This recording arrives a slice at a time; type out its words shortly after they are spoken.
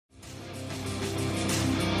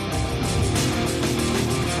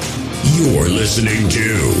You're listening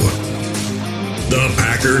to the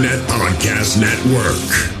Packernet Podcast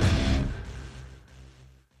Network.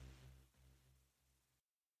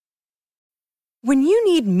 When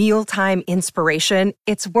you need mealtime inspiration,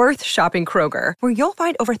 it's worth shopping Kroger, where you'll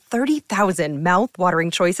find over 30,000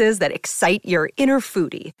 mouth-watering choices that excite your inner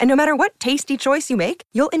foodie. And no matter what tasty choice you make,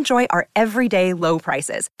 you'll enjoy our everyday low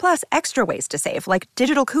prices, plus extra ways to save, like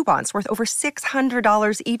digital coupons worth over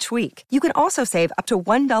 $600 each week. You can also save up to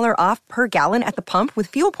 $1 off per gallon at the pump with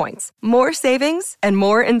fuel points. More savings and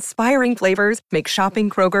more inspiring flavors make shopping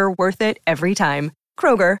Kroger worth it every time.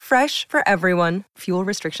 Kroger, fresh for everyone. Fuel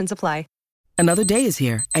restrictions apply. Another day is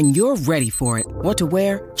here, and you're ready for it. What to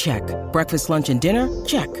wear? Check. Breakfast, lunch, and dinner?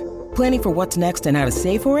 Check. Planning for what's next and how to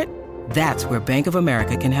save for it? That's where Bank of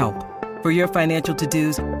America can help. For your financial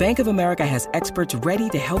to-dos, Bank of America has experts ready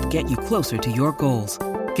to help get you closer to your goals.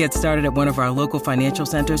 Get started at one of our local financial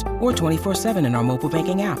centers or 24/7 in our mobile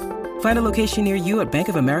banking app. Find a location near you at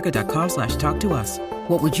bankofamerica.com/talktous.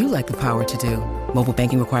 What would you like the power to do? Mobile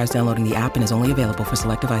banking requires downloading the app and is only available for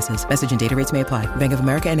select devices. Message and data rates may apply. Bank of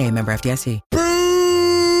America N.A., member FDIC.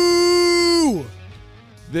 Boo!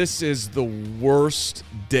 This is the worst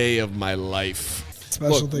day of my life.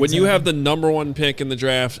 Look, when you have the number 1 pick in the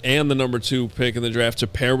draft and the number 2 pick in the draft to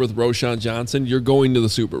pair with Roschon Johnson, you're going to the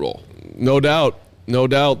Super Bowl. No doubt. No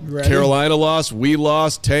doubt. Ready? Carolina lost. We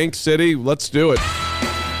lost. Tank City. Let's do it.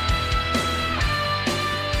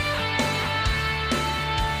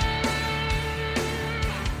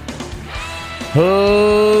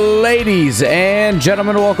 Ladies and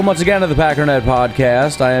gentlemen, welcome once again to the Packernet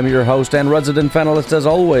Podcast. I am your host and resident panelist, as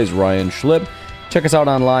always, Ryan Schlip. Check us out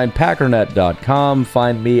online, packernet.com.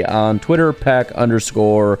 Find me on Twitter,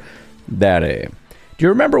 pack_daddy. Do you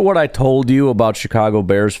remember what I told you about Chicago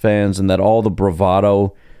Bears fans and that all the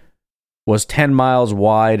bravado was 10 miles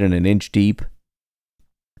wide and an inch deep?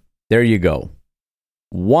 There you go.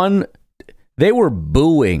 They were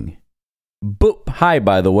booing. Hi,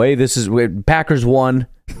 by the way, this is Packers won.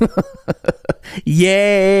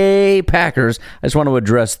 Yay, Packers. I just want to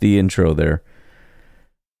address the intro there.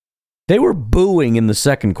 They were booing in the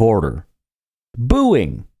second quarter.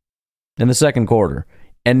 Booing in the second quarter.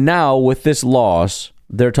 And now, with this loss,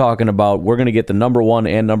 they're talking about we're going to get the number 1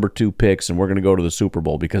 and number 2 picks, and we're going to go to the Super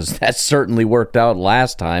Bowl, because that certainly worked out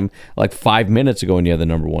last time, like 5 minutes ago when you had the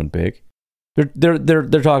number 1 pick.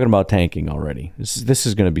 They're talking about tanking already. This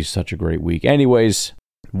is going to be such a great week. Anyways,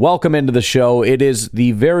 welcome into the show. It is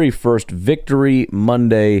the very first Victory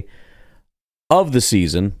Monday of the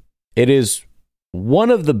season. It is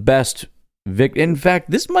one of the best. In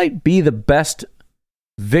fact, this might be the best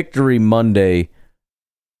Victory Monday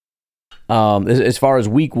as far as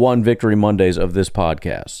Week 1 Victory Mondays of this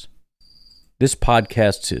podcast. This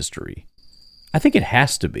podcast's history. I think it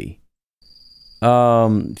has to be. A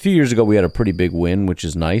few years ago, we had a pretty big win, which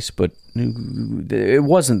is nice, but it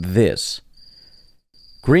wasn't this.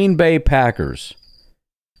 Green Bay Packers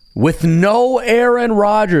with no Aaron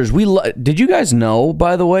Rodgers. Did you guys know,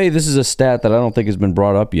 by the way, this is a stat that I don't think has been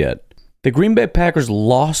brought up yet. The Green Bay Packers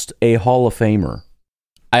lost a Hall of Famer.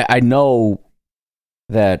 I know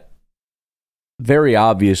that very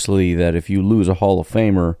obviously that if you lose a Hall of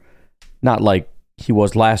Famer, not like he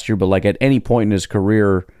was last year, but like at any point in his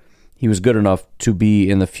career, he was good enough to be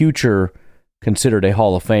in the future considered a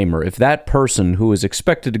Hall of Famer. If that person who is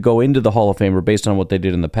expected to go into the Hall of Famer based on what they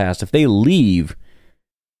did in the past, if they leave,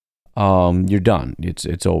 you're done.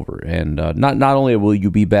 It's over. And not only will you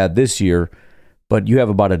be bad this year, but you have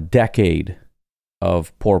about a decade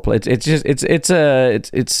of poor play. It's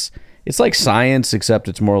like science, except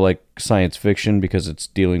it's more like science fiction because it's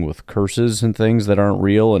dealing with curses and things that aren't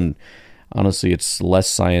real. And honestly, it's less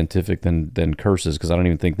scientific than curses because I don't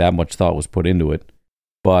even think that much thought was put into it.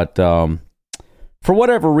 But for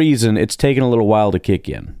whatever reason, it's taken a little while to kick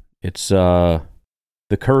in. It's the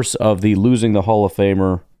curse of the losing the Hall of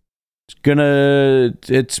Famer.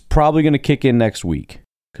 It's probably gonna kick in next week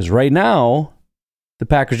because right now the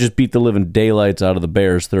Packers just beat the living daylights out of the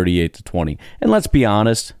Bears 38-20. And let's be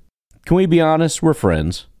honest. Can we be honest? We're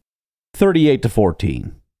friends.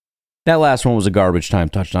 38-14. That last one was a garbage time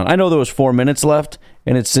touchdown. I know there was 4 minutes left,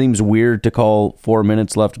 and it seems weird to call 4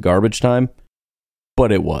 minutes left garbage time,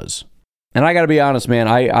 but it was. And I got to be honest, man,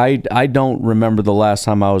 I don't remember the last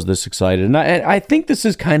time I was this excited. And I think this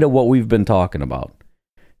is kind of what we've been talking about.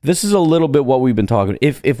 This is a little bit what we've been talking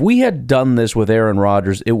about. If we had done this with Aaron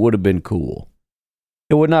Rodgers, it would have been cool.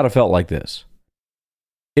 It would not have felt like this.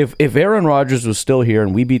 If Aaron Rodgers was still here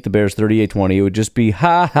and we beat the Bears 38-20, it would just be,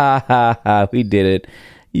 ha, ha, ha, ha, we did it.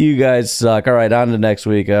 You guys suck. All right, on to next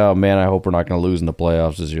week. Oh, man, I hope we're not going to lose in the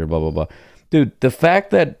playoffs this year, blah, blah, blah. Dude, the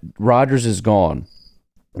fact that Rodgers is gone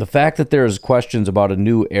The fact that there's questions about a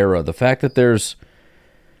new era, the fact that there's,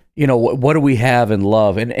 what do we have in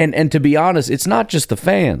Love? And to be honest, it's not just the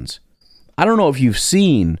fans. I don't know if you've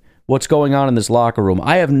seen what's going on in this locker room.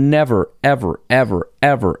 I have never, ever, ever,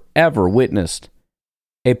 ever, ever witnessed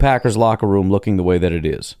a Packers locker room looking the way that it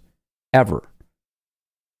is. Ever.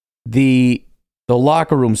 The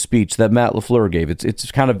locker room speech that Matt LaFleur gave,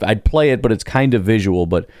 it's kind of, I'd play it, but it's kind of visual.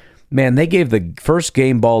 But, man, they gave the first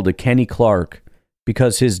game ball to Kenny Clark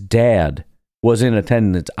because his dad was in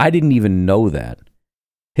attendance. I didn't even know that.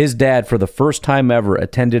 His dad, for the first time ever,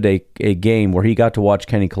 attended a game where he got to watch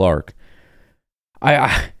Kenny Clark.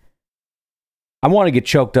 I want to get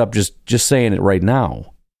choked up just saying it right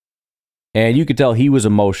now. And you could tell he was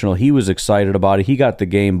emotional. He was excited about it. He got the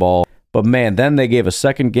game ball. But, man, then they gave a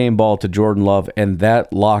second game ball to Jordan Love, and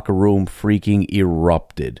that locker room freaking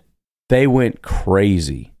erupted. They went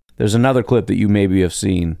crazy. There's another clip that you maybe have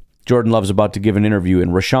seen. Jordan Love's about to give an interview,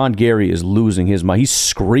 and Rashawn Gary is losing his mind. He's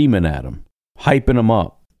screaming at him, hyping him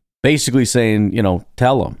up, basically saying,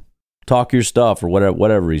 tell him, talk your stuff, or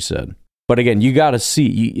whatever he said. But, again, you got to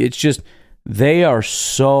see. It's just, they are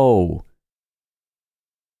so...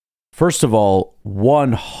 First of all,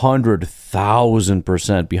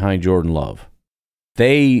 100,000% behind Jordan Love.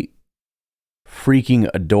 They freaking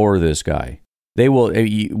adore this guy. They will.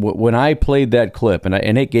 When I played that clip,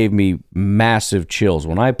 and it gave me massive chills.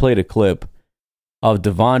 When I played a clip of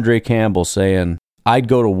Devondre Campbell saying, "I'd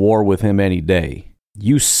go to war with him any day,"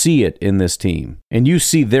 you see it in this team, and you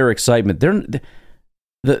see their excitement. The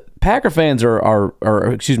Packer fans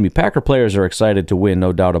Packer players are excited to win,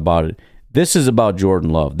 no doubt about it. This is about Jordan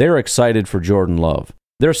Love. They're excited for Jordan Love.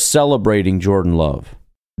 They're celebrating Jordan Love.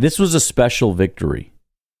 This was a special victory.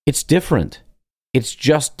 It's different. It's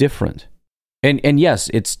just different. And yes,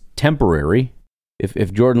 it's temporary.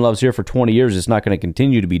 If Jordan Love's here for 20 years, it's not going to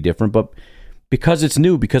continue to be different. But because it's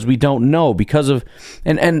new, because we don't know, because of...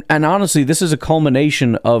 And honestly, this is a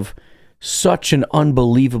culmination of such an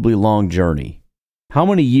unbelievably long journey. How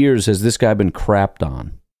many years has this guy been crapped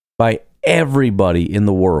on by everybody in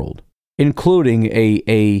the world? Including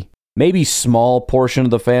a maybe small portion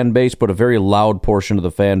of the fan base, but a very loud portion of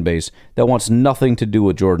the fan base that wants nothing to do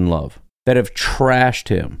with Jordan Love, that have trashed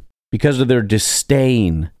him because of their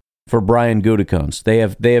disdain for Brian Gutekunst. They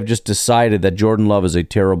have just decided that Jordan Love is a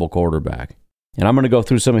terrible quarterback. And I'm going to go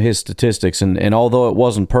through some of his statistics, and although it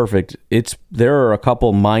wasn't perfect, there are a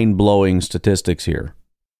couple mind-blowing statistics here.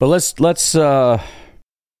 But let's slow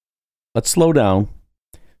down.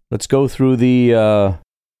 Let's go through the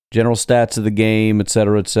general stats of the game, et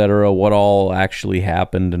cetera, what all actually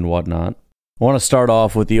happened and whatnot. I want to start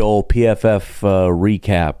off with the old PFF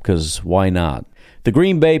recap, because why not? The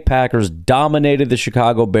Green Bay Packers dominated the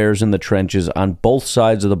Chicago Bears in the trenches on both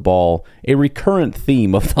sides of the ball, a recurrent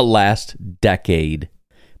theme of the last decade.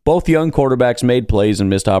 Both young quarterbacks made plays and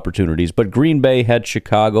missed opportunities, but Green Bay had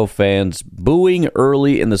Chicago fans booing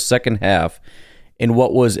early in the second half in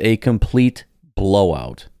what was a complete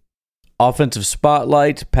blowout. Offensive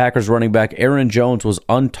spotlight, Packers running back Aaron Jones was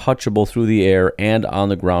untouchable through the air and on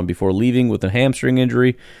the ground before leaving with a hamstring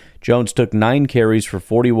injury. Jones took 9 carries for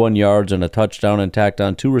 41 yards and a touchdown and tacked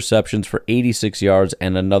on 2 receptions for 86 yards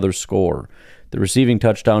and another score. The receiving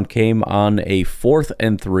touchdown came on a 4th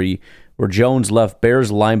and 3, where Jones left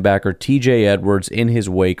Bears linebacker TJ Edwards in his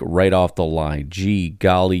wake right off the line. Gee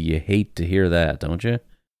golly, you hate to hear that, don't you?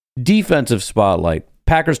 Defensive spotlight.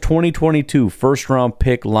 Packers 2022 first-round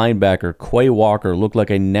pick linebacker Quay Walker looked like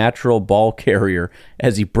a natural ball carrier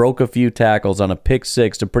as he broke a few tackles on a pick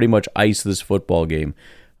 6 to pretty much ice this football game.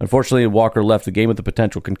 Unfortunately, Walker left the game with a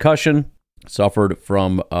potential concussion, suffered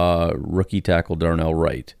from rookie tackle Darnell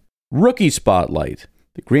Wright. Rookie spotlight.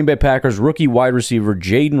 The Green Bay Packers rookie wide receiver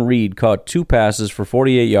Jaden Reed caught 2 passes for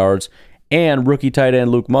 48 yards, and rookie tight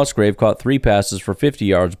end Luke Musgrave caught 3 passes for 50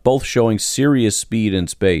 yards, both showing serious speed in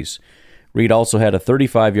space. Reed also had a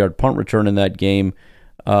 35-yard punt return in that game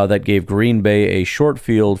that gave Green Bay a short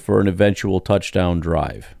field for an eventual touchdown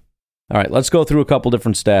drive. All right, let's go through a couple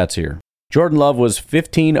different stats here. Jordan Love was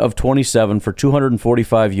 15 of 27 for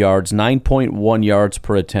 245 yards, 9.1 yards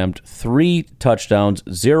per attempt, 3 touchdowns,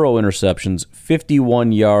 0 interceptions,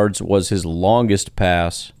 51 yards was his longest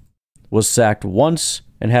pass, was sacked once,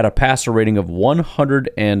 and had a passer rating of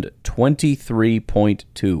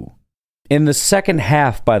 123.2. In the second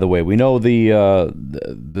half, by the way, we know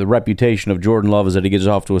the reputation of Jordan Love is that he gets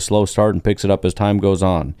off to a slow start and picks it up as time goes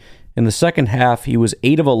on. In the second half, he was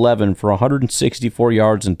 8 of 11 for 164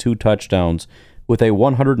 yards and 2 touchdowns with a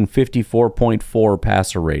 154.4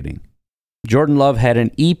 passer rating. Jordan Love had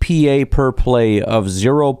an EPA per play of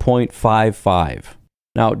 0.55.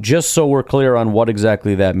 Now, just so we're clear on what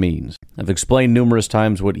exactly that means, I've explained numerous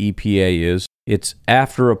times what EPA is. It's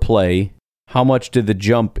after a play, how much did the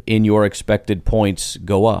jump in your expected points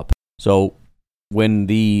go up? So when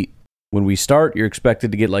we start, you're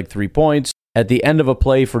expected to get like 3 points. At the end of a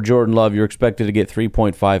play for Jordan Love, you're expected to get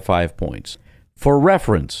 3.55 points. For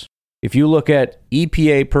reference, if you look at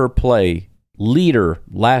EPA per play, leader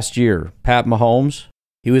last year, Pat Mahomes,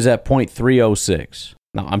 he was at .306.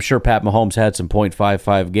 Now, I'm sure Pat Mahomes had some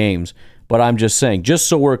 .55 games, but I'm just saying, just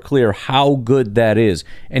so we're clear how good that is.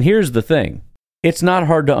 And here's the thing. It's not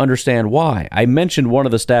hard to understand why. I mentioned one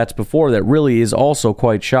of the stats before that really is also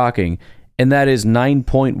quite shocking, and that is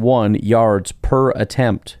 9.1 yards per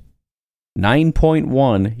attempt.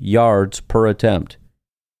 9.1 yards per attempt.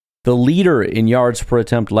 The leader in yards per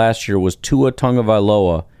attempt last year was Tua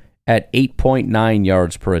Tagovailoa at 8.9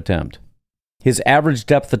 yards per attempt. His average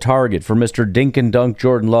depth of target for Mr. Dink and Dunk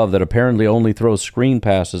Jordan Love, that apparently only throws screen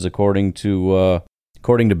passes according to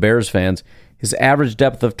Bears fans, his average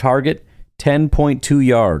depth of target, 10.2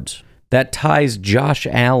 yards. That ties Josh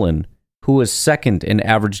Allen, who was second in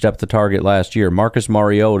average depth of target last year. Marcus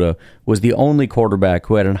Mariota was the only quarterback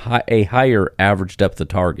who had a higher average depth of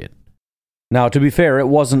target. Now, to be fair, it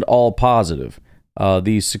wasn't all positive.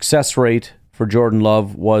 The success rate for Jordan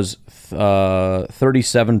Love was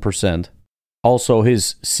 37%. Also,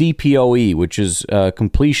 his CPOE, which is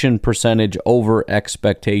completion percentage over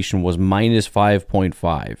expectation, was minus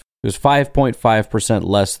 5.5. It was 5.5%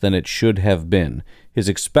 less than it should have been. His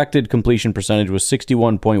expected completion percentage was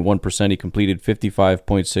 61.1%. He completed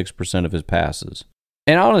 55.6% of his passes.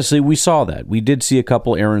 And honestly, we saw that. We did see a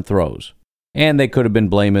couple errant throws. And they could have been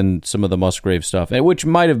blaming some of the Musgrave stuff, which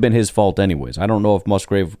might have been his fault anyways. I don't know if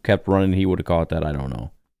Musgrave kept running, he would have caught that. I don't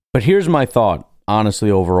know. But here's my thought,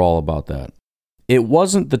 honestly, overall about that. It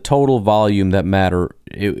wasn't the total volume that mattered.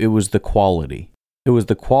 It was the quality. It was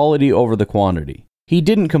the quality over the quantity. He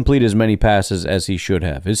didn't complete as many passes as he should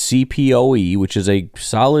have. His CPOE, which is a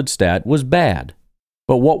solid stat, was bad.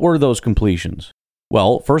 But what were those completions?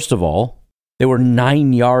 Well, first of all, they were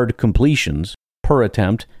 9-yard completions per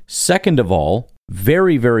attempt. Second of all,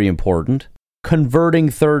 very, very important, converting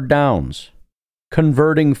third downs,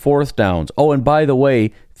 converting fourth downs. Oh, and by the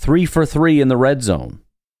way, 3 for 3 in the red zone.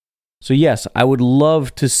 So yes, I would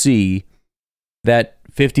love to see that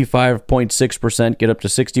 55.6% get up to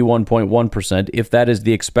 61.1% if that is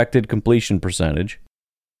the expected completion percentage.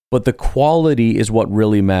 But the quality is what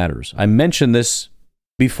really matters. I mentioned this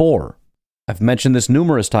before. I've mentioned this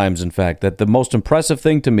numerous times, in fact, that the most impressive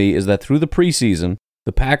thing to me is that through the preseason,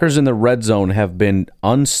 the Packers in the red zone have been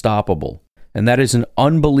unstoppable. And that is an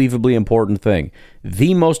unbelievably important thing.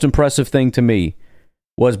 The most impressive thing to me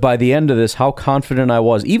was by the end of this, how confident I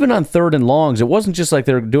was. Even on third and longs, it wasn't just like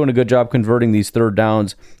they're doing a good job converting these third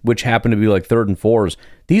downs, which happened to be like third and fours.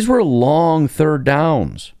 These were long third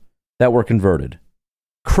downs that were converted.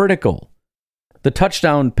 Critical. The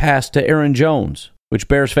touchdown pass to Aaron Jones, which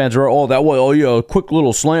Bears fans are, a quick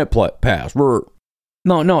little slant pass.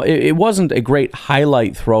 No, it wasn't a great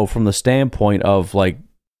highlight throw from the standpoint of like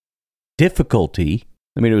difficulty.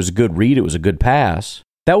 I mean, it was a good read. It was a good pass.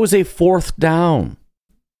 That was a fourth down.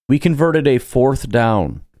 We converted a fourth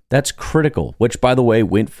down. That's critical, which, by the way,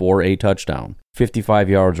 went for a touchdown, 55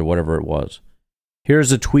 yards or whatever it was.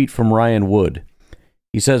 Here's a tweet from Ryan Wood.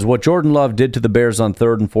 He says, what Jordan Love did to the Bears on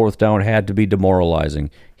third and fourth down had to be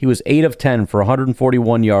demoralizing. He was 8 of 10 for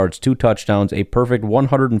 141 yards, 2 touchdowns, a perfect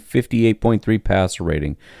 158.3 passer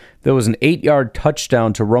rating. There was an 8-yard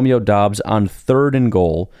touchdown to Romeo Doubs on third and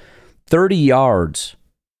goal, 30 yards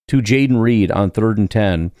to Jaden Reed on third and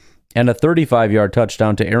 10, and a 35-yard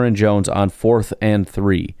touchdown to Aaron Jones on 4th and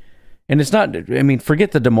 3. And it's not,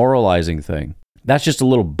 forget the demoralizing thing. That's just a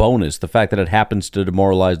little bonus, the fact that it happens to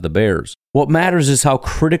demoralize the Bears. What matters is how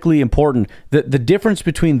critically important, the difference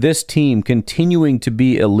between this team continuing to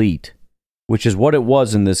be elite, which is what it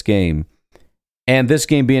was in this game, and this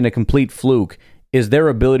game being a complete fluke, is their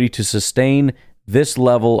ability to sustain this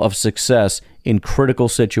level of success in critical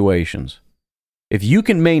situations. If you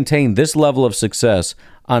can maintain this level of success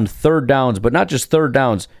on third downs, but not just third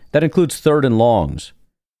downs, that includes third and longs.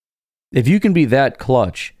 If you can be that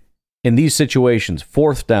clutch in these situations,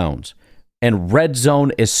 fourth downs, and red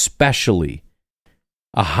zone especially,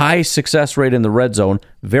 a high success rate in the red zone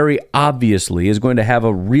very obviously is going to have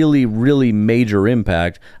a really, really major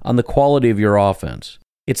impact on the quality of your offense.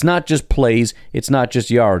 It's not just plays, it's not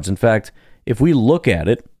just yards. In fact, if we look at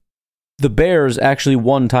it, the Bears actually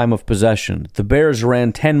won time of possession. The Bears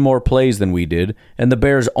ran 10 more plays than we did, and the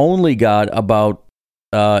Bears only got about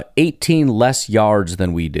 18 less yards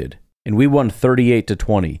than we did, and we won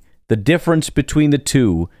 38-20. The difference between the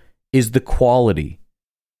two is the quality.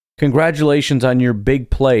 Congratulations on your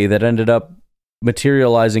big play that ended up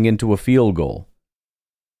materializing into a field goal,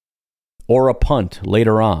 or a punt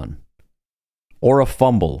later on, or a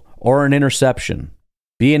fumble, or an interception.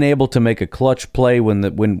 Being able to make a clutch play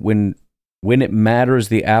when it matters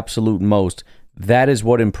the absolute most, that is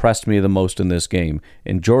what impressed me the most in this game.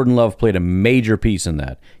 And Jordan Love played a major piece in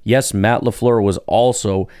that. Yes, Matt LaFleur was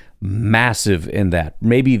also massive in that.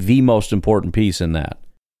 Maybe the most important piece in that.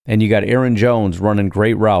 And you got Aaron Jones running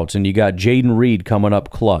great routes, and you got Jaden Reed coming up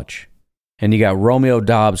clutch. And you got Romeo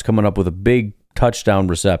Doubs coming up with a big touchdown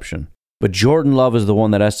reception. But Jordan Love is the one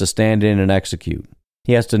that has to stand in and execute.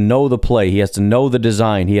 He has to know the play. He has to know the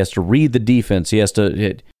design. He has to read the defense. He has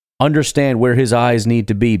to understand where his eyes need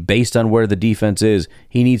to be based on where the defense is.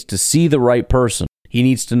 He needs to see the right person. He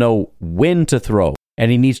needs to know when to throw, and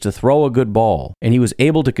he needs to throw a good ball. And he was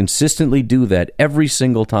able to consistently do that every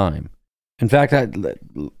single time. In fact,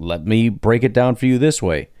 let me break it down for you this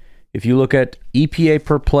way. If you look at EPA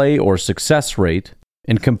per play or success rate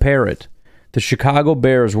and compare it, the Chicago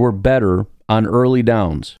Bears were better on early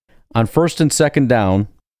downs. On first and second down,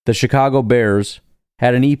 the Chicago Bears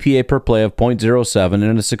had an EPA per play of 0.07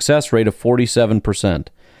 and a success rate of 47%.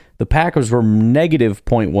 The Packers were negative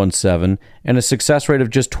 0.17 and a success rate of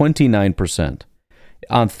just 29%.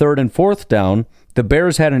 On third and fourth down, the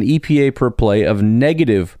Bears had an EPA per play of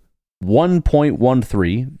negative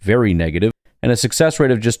 1.13, very negative, and a success rate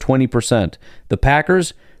of just 20%. The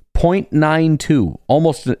Packers, 0.92,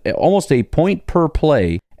 almost a point per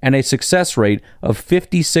play, and a success rate of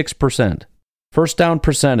 56%. First down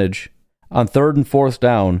percentage on third and fourth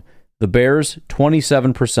down, the Bears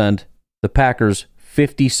 27%, the Packers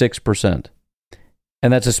 56%.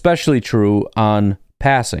 And that's especially true on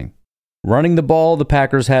passing. Running the ball, the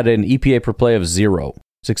Packers had an EPA per play of 0.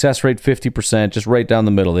 Success rate 50%, just right down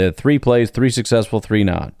the middle. They had 3 plays, 3 successful, 3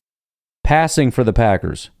 not. Passing for the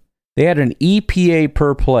Packers, they had an EPA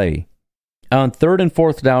per play on third and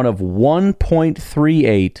fourth down of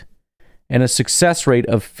 1.38 and a success rate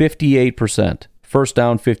of 58%. First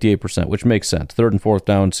down, 58%, which makes sense. Third and fourth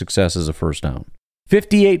down, success is a first down.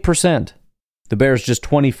 58%. The Bears just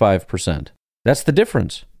 25%. That's the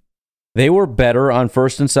difference. They were better on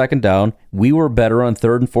first and second down. We were better on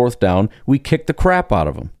third and fourth down. We kicked the crap out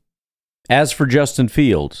of them. As for Justin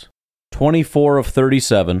Fields, 24 of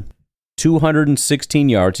 37, 216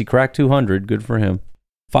 yards. He cracked 200. Good for him.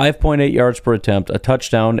 5.8 yards per attempt, a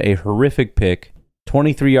touchdown, a horrific pick.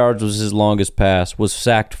 23 yards was his longest pass, was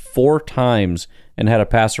sacked 4 times, and had a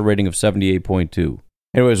passer rating of 78.2.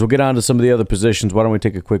 Anyways, we'll get on to some of the other positions. Why don't we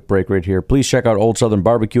take a quick break right here? Please check out Old Southern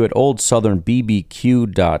Barbecue at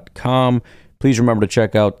oldsouthernbbq.com. Please remember to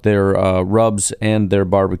check out their rubs and their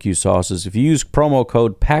barbecue sauces. If you use promo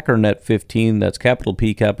code PACKERNET15, that's capital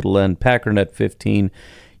P, capital N, PACKERNET15,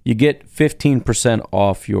 you get 15%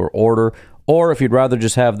 off your order. Or if you'd rather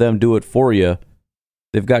just have them do it for you,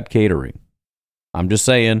 they've got catering. I'm just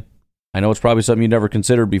saying, I know it's probably something you never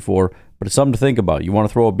considered before, but it's something to think about. You want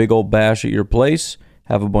to throw a big old bash at your place,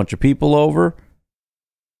 have a bunch of people over,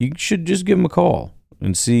 you should just give them a call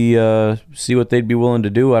and see what they'd be willing to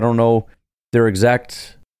do. I don't know their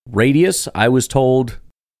exact radius. I was told,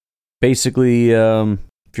 basically, if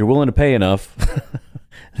you're willing to pay enough,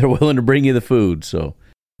 they're willing to bring you the food, so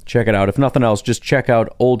check it out. If nothing else, just check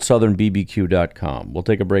out oldsouthernbbq.com. We'll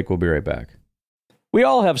take a break. We'll be right back. We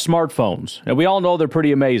all have smartphones, and we all know they're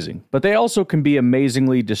pretty amazing, but they also can be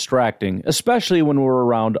amazingly distracting, especially when we're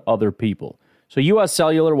around other people. So US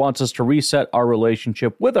Cellular wants us to reset our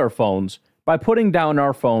relationship with our phones by putting down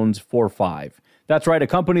our phones for $5. That's right, a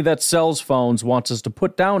company that sells phones wants us to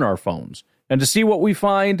put down our phones. And to see what we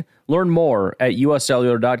find, learn more at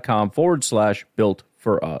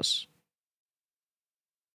uscellular.com/built-for-us.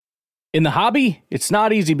 In the hobby, it's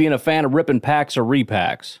not easy being a fan of ripping packs or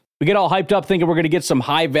repacks. We get all hyped up thinking we're going to get some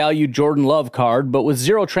high-value Jordan Love card, but with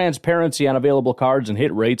zero transparency on available cards and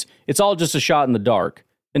hit rates, it's all just a shot in the dark.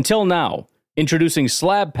 Until now, introducing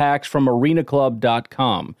slab packs from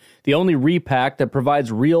arenaclub.com, the only repack that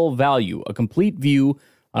provides real value, a complete view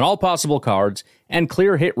on all possible cards, and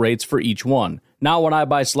clear hit rates for each one. Now when I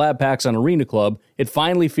buy slab packs on Arena Club, it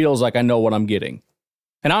finally feels like I know what I'm getting.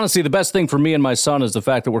 And honestly, the best thing for me and my son is the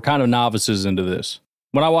fact that we're kind of novices into this.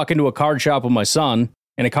 When I walk into a card shop with my son,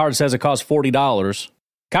 and a card says it costs $40,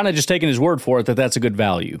 kind of just taking his word for it that that's a good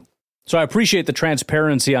value. So I appreciate the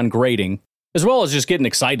transparency on grading, as well as just getting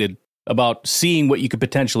excited about seeing what you could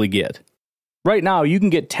potentially get. Right now, you can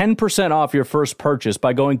get 10% off your first purchase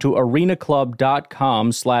by going to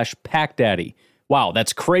arenaclub.com/packdaddy. Wow,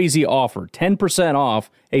 that's crazy offer. 10%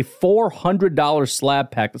 off a $400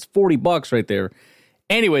 slab pack. That's $40 right there.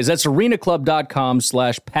 Anyways, that's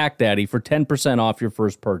arenaclub.com/packdaddy for 10% off your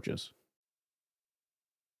first purchase.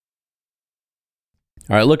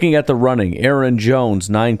 All right, looking at the running, Aaron Jones,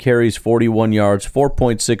 9 carries, 41 yards,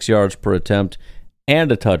 4.6 yards per attempt,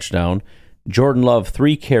 and a touchdown. Jordan Love,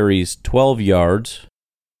 3 carries, 12 yards.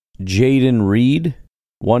 Jaden Reed,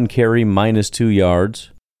 1 carry, -2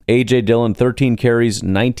 yards. A.J. Dillon, 13 carries,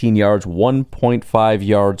 19 yards, 1.5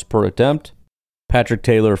 yards per attempt. Patrick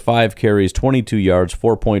Taylor, 5 carries, 22 yards,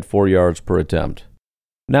 4.4 yards per attempt.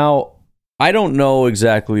 Now, I don't know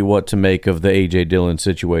exactly what to make of the A.J. Dillon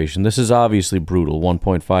situation. This is obviously brutal,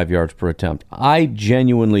 1.5 yards per attempt. I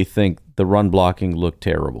genuinely think the run blocking looked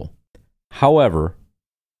terrible. However,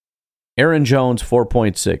 Aaron Jones,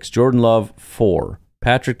 4.6. Jordan Love, 4.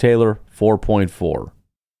 Patrick Taylor, 4.4.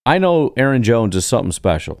 I know Aaron Jones is something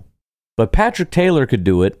special, but Patrick Taylor could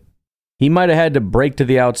do it. He might have had to break to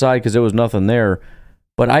the outside because there was nothing there,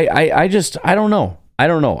 but I don't know.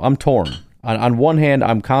 I'm torn. On one hand,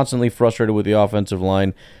 I'm constantly frustrated with the offensive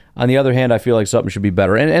line. On the other hand, I feel like something should be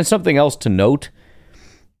better. And something else to note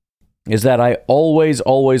is that I always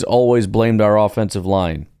blamed our offensive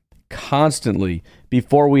line constantly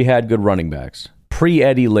before we had good running backs.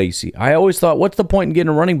 Pre-Eddie Lacy. I always thought, what's the point in getting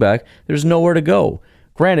a running back? There's nowhere to go.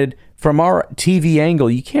 Granted, from our TV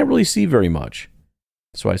angle, you can't really see very much.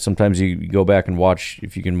 That's why sometimes you go back and watch,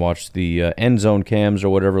 if you can watch the end zone cams or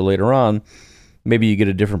whatever later on, maybe you get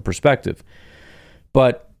a different perspective.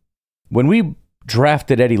 But when we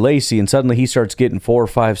drafted Eddie Lacy and suddenly he starts getting 4,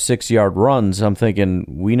 5, 6 yard runs, I'm thinking,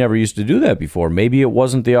 we never used to do that before. Maybe it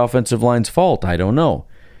wasn't the offensive line's fault. I don't know.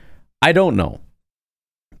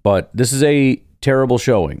 But this is a terrible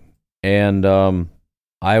showing. And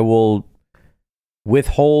I will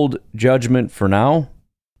withhold judgment for now.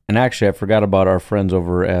 And actually, I forgot about our friends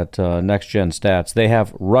over at Next Gen Stats. They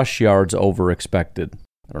have rush yards over expected.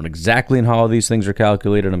 I don't know exactly how these things are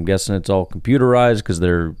calculated. I'm guessing it's all computerized because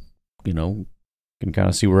they're, can kind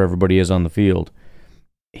of see where everybody is on the field.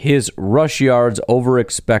 His rush yards over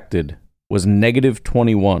expected was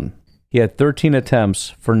 -21. He had 13 attempts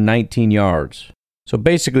for 19 yards. So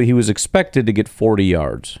basically, he was expected to get 40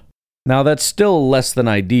 yards. Now, that's still less than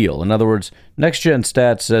ideal. In other words, Next Gen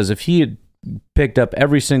Stats says if he had picked up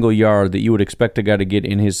every single yard that you would expect a guy to get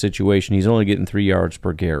in his situation, he's only getting 3 yards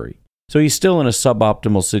per carry. So he's still in a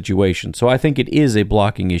suboptimal situation. So I think it is a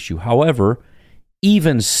blocking issue. However,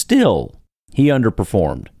 even still, he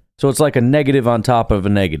underperformed. So it's like a negative on top of a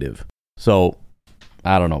negative. So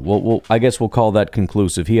I don't know. I guess we'll call that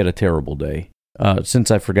conclusive. He had a terrible day. Since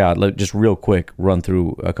I forgot, just real quick run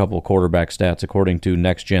through a couple of quarterback stats according to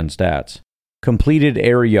Next Gen Stats. Completed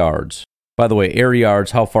air yards. By the way, air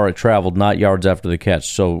yards, how far it traveled, not yards after the catch.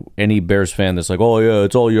 So any Bears fan that's like, oh yeah,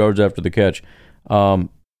 it's all yards after the catch.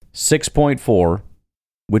 6.4,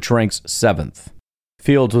 which ranks 7th.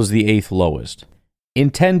 Fields was the 8th lowest.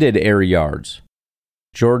 Intended air yards.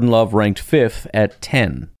 Jordan Love ranked 5th at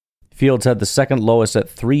 10. Fields had the 2nd lowest at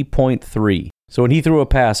 3.3. So when he threw a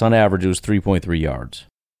pass, on average, it was 3.3 yards.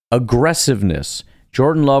 Aggressiveness.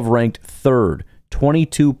 Jordan Love ranked 3rd,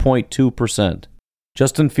 22.2%.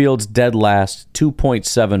 Justin Fields dead last,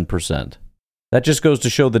 2.7%. That just goes to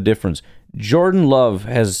show the difference. Jordan Love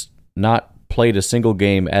has not played a single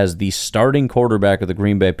game as the starting quarterback of the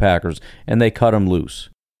Green Bay Packers, and they cut him loose.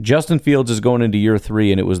 Justin Fields is going into year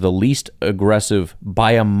 3, and it was the least aggressive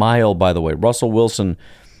by a mile, by the way. Russell Wilson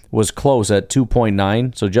was close at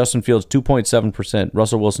 2.9, so Justin Fields 2.7%,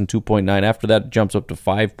 Russell Wilson 2.9. After that, it jumps up to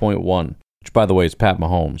 5.1, which, by the way, is Pat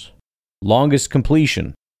Mahomes. Longest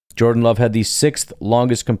completion. Jordan Love had the 6th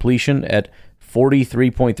longest completion at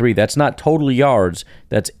 43.3. That's not total yards.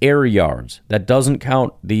 That's air yards. That doesn't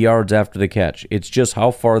count the yards after the catch. It's just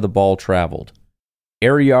how far the ball traveled.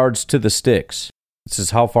 Air yards to the sticks. This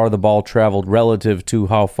is how far the ball traveled relative to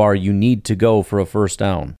how far you need to go for a first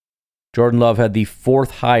down. Jordan Love had the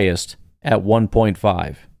 4th highest at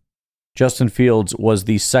 1.5. Justin Fields was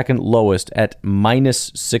the 2nd lowest at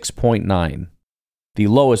 -6.9. The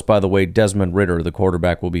lowest, by the way, Desmond Ridder, the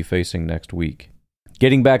quarterback, will be facing next week.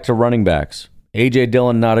 Getting back to running backs. A.J.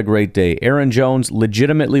 Dillon, not a great day. Aaron Jones,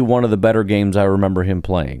 legitimately one of the better games I remember him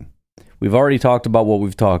playing. We've already talked about what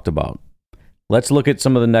we've talked about. Let's look at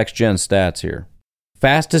some of the next-gen stats here.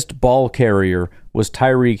 Fastest ball carrier was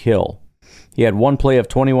Tyreek Hill. He had one play of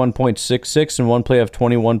 21.66 and one play of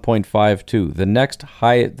 21.52. The next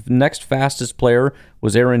fastest player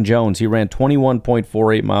was Aaron Jones. He ran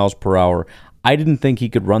 21.48 miles per hour. I didn't think he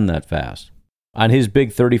could run that fast. On his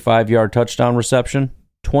big 35-yard touchdown reception,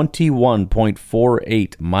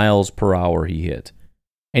 21.48 miles per hour he hit.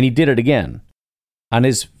 And he did it again. On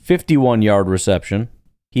his 51-yard reception,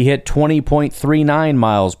 he hit 20.39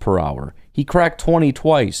 miles per hour. He cracked 20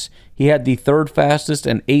 twice. He had the third fastest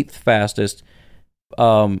and eighth fastest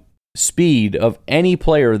speed of any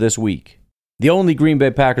player this week. The only Green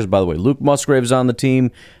Bay Packers, by the way. Luke Musgrave's on the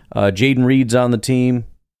team. Jaden Reed's on the team.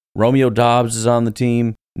 Romeo Doubs is on the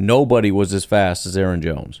team. Nobody was as fast as Aaron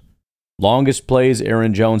Jones. Longest plays,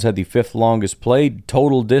 Aaron Jones had the fifth longest play.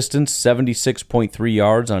 Total distance, 76.3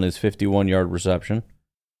 yards on his 51-yard reception.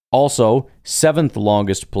 Also, seventh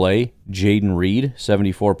longest play, Jaden Reed,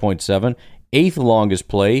 74.7. Eighth longest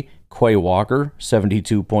play, Quay Walker,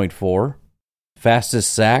 72.4.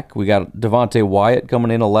 Fastest sack, we got Devontae Wyatt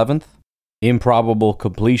coming in 11th. Improbable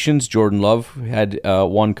completions, Jordan Love had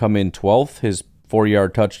one come in 12th, his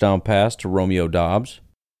 4-yard touchdown pass to Romeo Doubs.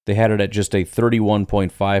 They had it at just a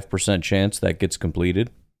 31.5% chance that gets completed.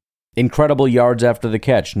 Incredible yards after the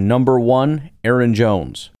catch. Number 1, Aaron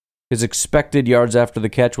Jones. His expected yards after the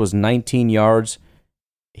catch was 19 yards.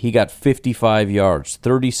 He got 55 yards,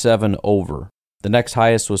 37 over. The next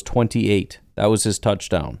highest was 28. That was his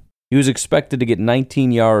touchdown. He was expected to get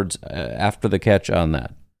 19 yards after the catch on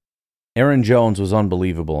that. Aaron Jones was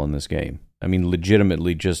unbelievable in this game. I mean,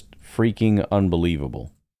 legitimately just freaking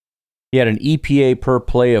unbelievable. He had an EPA per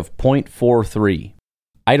play of .43.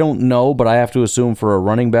 I don't know, but I have to assume for a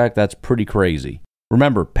running back, that's pretty crazy.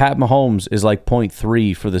 Remember, Pat Mahomes is like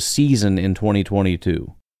 .3 for the season in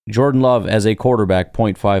 2022. Jordan Love as a quarterback,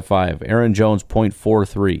 .55. Aaron Jones,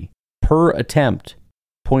 .43. Per attempt,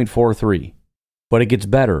 .43. But it gets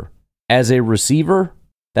better. As a receiver,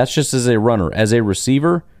 that's just as a runner. As a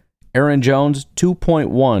receiver, Aaron Jones,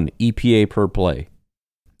 2.1 EPA per play.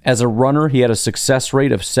 As a runner, he had a success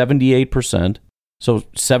rate of 78%. So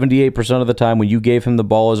 78% of the time when you gave him the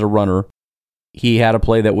ball as a runner, he had a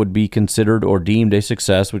play that would be considered or deemed a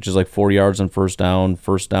success, which is like 4 yards on first down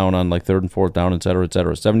on like third and fourth down, et cetera,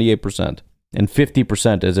 78%. And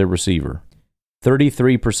 50% as a receiver.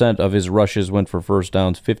 33% of his rushes went for first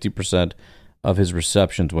downs. 50% of his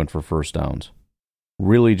receptions went for first downs.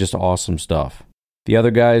 Really just awesome stuff. The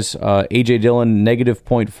other guys, A.J. Dillon, negative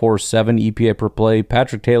 .47 EPA per play.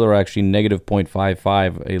 Patrick Taylor, actually negative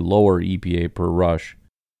 .55, a lower EPA per rush.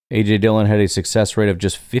 A.J. Dillon had a success rate of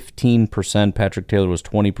just 15%. Patrick Taylor was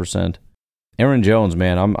 20%. Aaron Jones,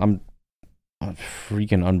 man, I'm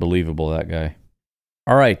freaking unbelievable, that guy.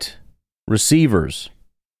 All right, receivers.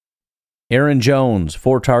 Aaron Jones,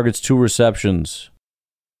 4 targets, 2 receptions.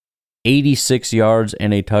 86 yards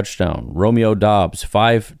and a touchdown. Romeo Doubs,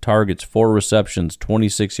 5 targets, 4 receptions,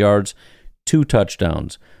 26 yards, 2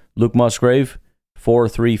 touchdowns. Luke Musgrave,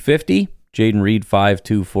 4.350. Jaden Reed,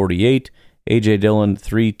 5.248. A.J. Dillon,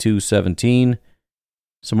 3.217.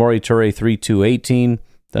 Samori Toure, 3.218.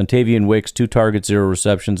 Dontavian Wicks, 2 targets, 0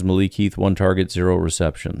 receptions. Malik Heath, 1 target, 0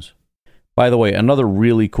 receptions. By the way, another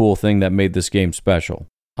really cool thing that made this game special,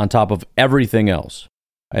 on top of everything else.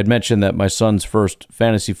 I had mentioned that my son's first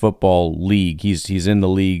fantasy football league, he's in the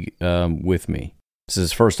league with me. This is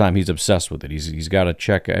his first time. He's obsessed with it. He's got to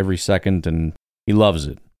check every second, and he loves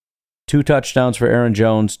it. 2 touchdowns for Aaron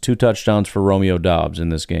Jones, 2 touchdowns for Romeo Doubs in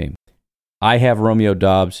this game. I have Romeo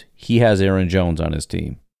Doubs. He has Aaron Jones on his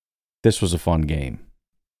team. This was a fun game.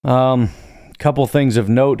 Couple things of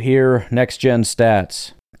note here. Next-gen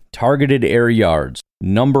stats. Targeted air yards.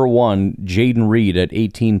 Number 1, Jaden Reed at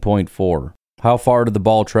 18.4. How far did the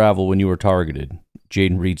ball travel when you were targeted?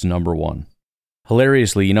 Jaden Reed's number 1.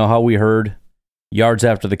 Hilariously, you know how we heard yards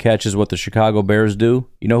after the catch is what the Chicago Bears do?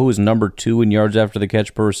 You know who is number 2 in yards after the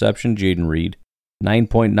catch per reception? Jaden Reed.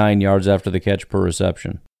 9.9 yards after the catch per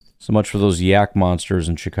reception. So much for those yak monsters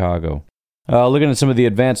in Chicago. Looking at some of the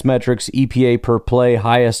advanced metrics, EPA per play,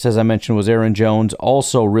 highest, as I mentioned, was Aaron Jones.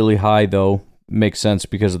 Also really high, though. Makes sense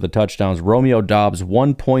because of the touchdowns. Romeo Doubs,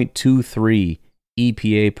 1.23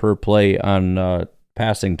 EPA per play on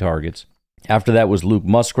passing targets. After that was Luke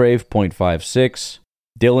Musgrave, 0.56.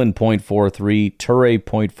 Dillon, 0.43. Toure,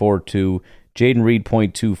 0.42. Jaden Reed,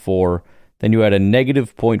 0.24. Then you had a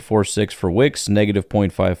negative 0.46 for Wicks, negative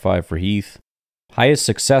 0.55 for Heath. Highest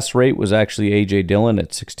success rate was actually A.J. Dillon at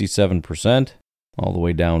 67%, all the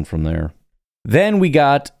way down from there. Then we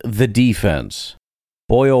got the defense.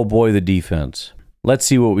 Boy, oh boy, the defense. Let's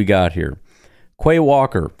see what we got here. Quay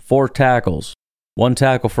Walker, 4 tackles, 1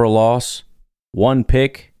 tackle for a loss, 1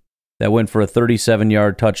 pick that went for a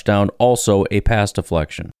 37-yard touchdown, also a pass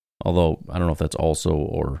deflection. Although, I don't know if that's also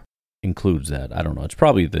or includes that. I don't know. It's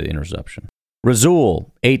probably the interception.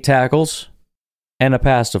 Rasul, 8 tackles and a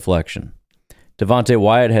pass deflection. Devontae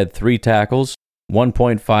Wyatt had 3 tackles,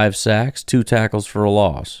 1.5 sacks, 2 tackles for a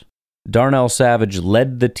loss. Darnell Savage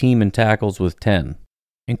led the team in tackles with 10,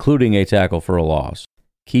 including a tackle for a loss.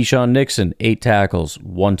 Keyshawn Nixon, 8 tackles,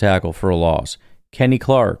 1 tackle for a loss. Kenny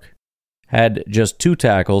Clark had just 2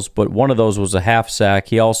 tackles, but one of those was a half sack.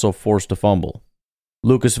 He also forced a fumble.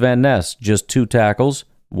 Lucas Van Ness, just 2 tackles.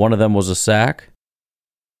 One of them was a sack.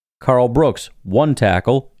 Carl Brooks, 1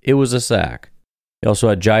 tackle. It was a sack. He also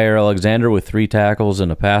had Jair Alexander with 3 tackles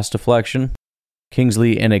and a pass deflection.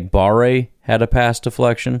 Kingsley Enagbare had a pass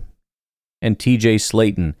deflection. And TJ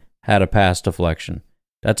Slayton had a pass deflection.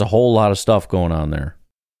 That's a whole lot of stuff going on there.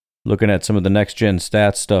 Looking at some of the next-gen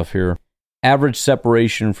stats stuff here. Average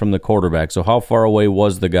separation from the quarterback. So how far away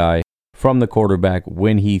was the guy from the quarterback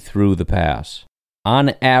when he threw the pass?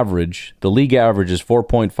 On average, the league average is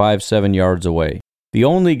 4.57 yards away. The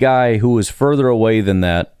only guy who was further away than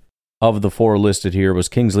that of the 4 listed here was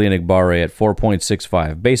Kingsley Enagbare at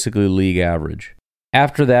 4.65, basically league average.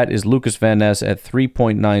 After that is Lucas Van Ness at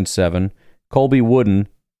 3.97, Colby Wooden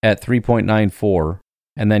at 3.94,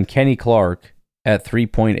 and then Kenny Clark at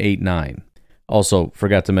 3.89. Also,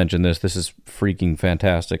 forgot to mention this. This is freaking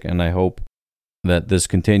fantastic, and I hope that this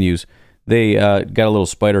continues. They got a little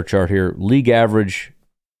spider chart here. League average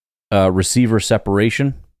receiver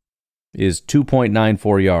separation is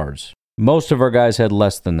 2.94 yards. Most of our guys had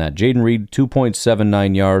less than that. Jaden Reed,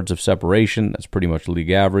 2.79 yards of separation. That's pretty much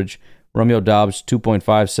league average. Romeo Dobbs,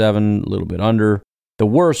 2.57, a little bit under. The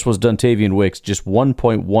worst was Dontavian Wicks, just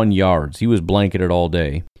 1.1 yards. He was blanketed all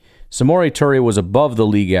day. Samori Toure was above the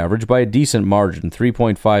league average by a decent margin,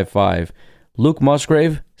 3.55. Luke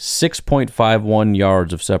Musgrave, 6.51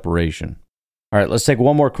 yards of separation. All right, let's take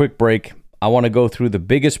one more quick break. I want to go through the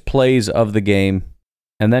biggest plays of the game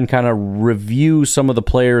and then kind of review some of the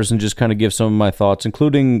players and just kind of give some of my thoughts,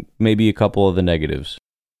 including maybe a couple of the negatives.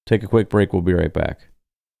 Take a quick break. We'll be right back.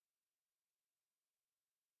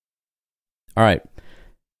 All right.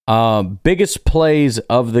 Biggest plays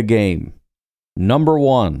of the game. Number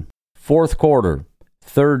 1, fourth quarter,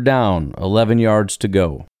 3rd down, 11 yards to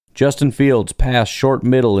go. Justin Fields pass short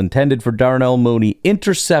middle intended for Darnell Mooney,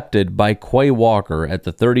 intercepted by Quay Walker at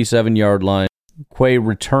the 37-yard line. Quay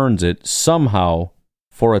returns it somehow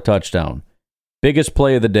for a touchdown. Biggest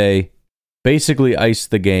play of the day. Basically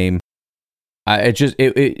iced the game.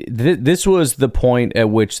 This was the point at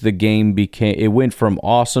which the game went from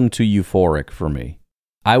awesome to euphoric for me.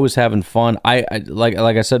 I was having fun. Like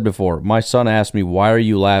I said before, my son asked me, why are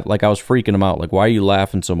you laughing? Like I was freaking him out. Like, why are you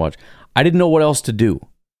laughing so much? I didn't know what else to do.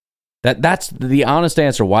 That's the honest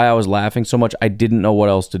answer why I was laughing so much. I didn't know what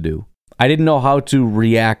else to do. I didn't know how to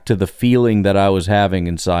react to the feeling that I was having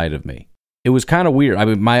inside of me. It was kind of weird. I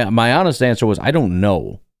mean, my honest answer was, I don't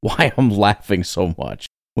know why I'm laughing so much.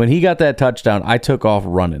 When he got that touchdown, I took off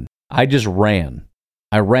running. I just ran.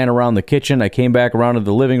 I ran around the kitchen. I came back around to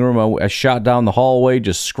the living room. I shot down the hallway,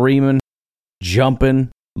 just screaming, jumping,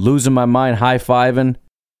 losing my mind, high-fiving.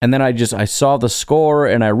 And then I saw the score,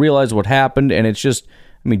 and I realized what happened, and it's just,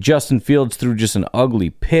 Justin Fields threw just an ugly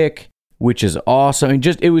pick, which is awesome.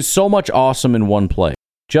 It was so much awesome in one play.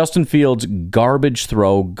 Justin Fields, garbage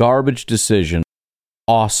throw, garbage decision,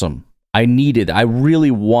 awesome. I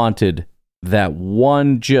really wanted that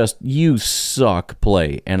one just, you suck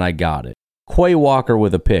play, and I got it. Quay Walker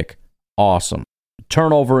with a pick, awesome.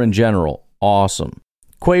 Turnover in general, awesome.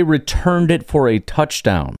 Quay returned it for a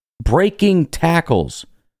touchdown. Breaking tackles,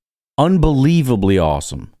 unbelievably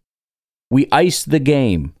awesome. We iced the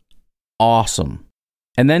game, awesome.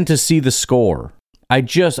 And then to see the score, I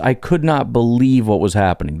could not believe what was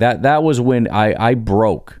happening. That was when I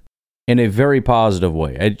broke in a very positive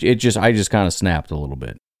way. I just kind of snapped a little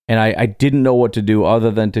bit. And I didn't know what to do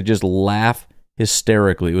other than to just laugh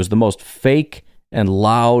hysterically. It was the most fake and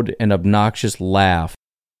loud and obnoxious laugh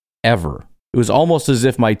ever. It was almost as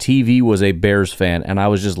if my TV was a Bears fan and I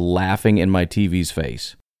was just laughing in my TV's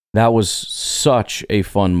face. That was such a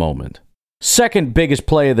fun moment. Second biggest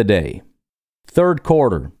play of the day. 3rd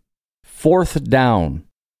quarter. 4th down.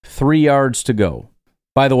 3 yards to go.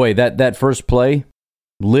 By the way, that first play,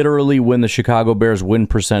 literally when the Chicago Bears win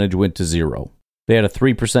percentage went to 0. They had a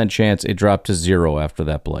 3% chance. It dropped to 0 after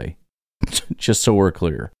that play. Just so we're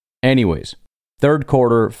clear. Anyways, 3rd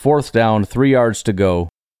quarter, 4th down, 3 yards to go.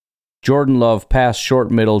 Jordan Love passed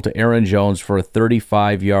short middle to Aaron Jones for a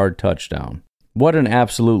 35-yard touchdown. What an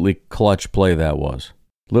absolutely clutch play that was.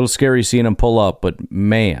 A little scary seeing him pull up, but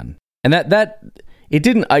man. And that it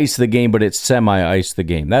didn't ice the game, but it semi-iced the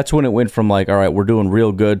game. That's when it went from like, all right, we're doing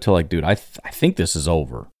real good to like, dude, I think this is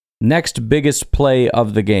over. Next biggest play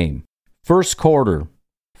of the game. 1st quarter,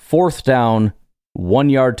 4th down, 1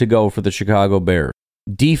 yard to go for the Chicago Bears.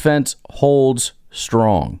 Defense holds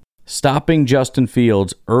strong. Stopping Justin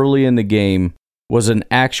Fields early in the game was an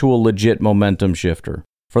actual legit momentum shifter.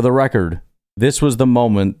 For the record, this was the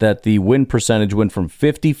moment that the win percentage went from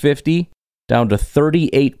 50-50 down to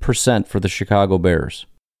 38% for the Chicago Bears.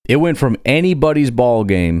 It went from anybody's ball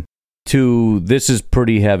game to this is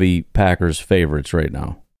pretty heavy Packers favorites right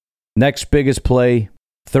now. Next biggest play,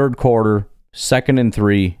 third quarter, 2nd and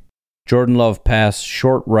 3. Jordan Love pass,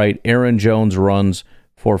 short right. Aaron Jones runs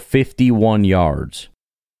for 51 yards.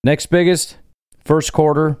 Next biggest, first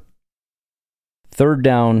quarter, third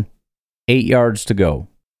down, 8 yards to go.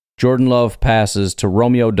 Jordan Love passes to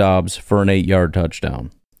Romeo Doubs for an 8-yard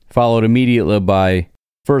touchdown. Followed immediately by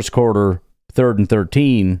first quarter, 3rd and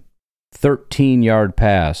 13, 13-yard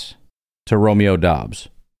pass to Romeo Doubs.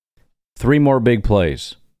 3 more big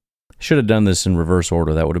plays. Should have done this in reverse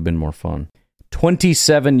order. That would have been more fun.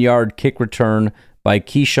 27-yard kick return by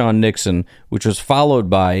Keyshawn Nixon, which was followed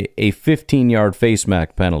by a 15-yard face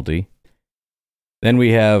mask penalty. Then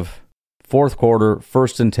we have fourth quarter,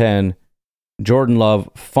 1st and 10. Jordan Love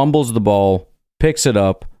fumbles the ball, picks it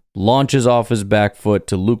up, launches off his back foot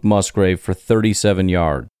to Luke Musgrave for 37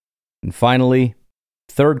 yards. And finally,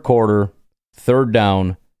 third quarter, third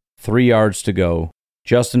down, 3 yards to go.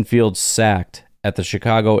 Justin Fields sacked at the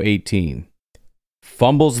Chicago 18.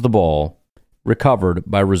 Fumbles the ball, recovered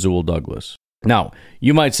by Rasul Douglas. Now,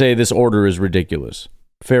 you might say this order is ridiculous.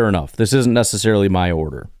 Fair enough. This isn't necessarily my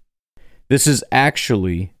order. This is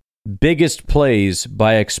actually biggest plays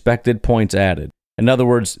by expected points added. In other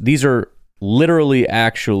words, these are literally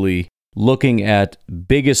actually looking at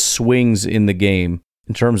biggest swings in the game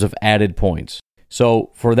in terms of added points. So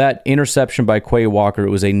for that interception by Quay Walker, it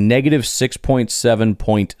was a negative 6.7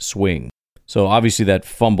 point swing. So obviously that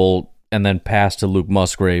fumble and then pass to Luke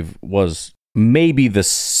Musgrave was maybe the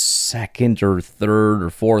second or third or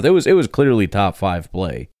fourth. It was clearly top 5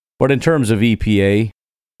 play. But in terms of EPA,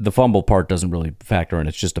 the fumble part doesn't really factor in.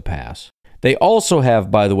 It's just a pass. They also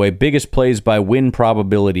have, by the way, biggest plays by win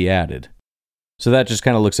probability added. So that just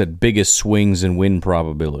kind of looks at biggest swings in win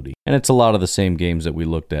probability. And it's a lot of the same games that we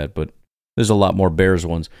looked at, but there's a lot more Bears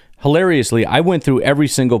ones. Hilariously, I went through every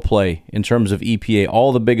single play in terms of EPA,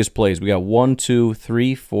 all the biggest plays. We got 1, 2,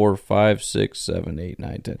 3, 4, 5, 6, 7, 8,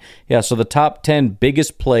 9, 10. Yeah, so the top 10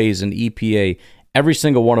 biggest plays in EPA, every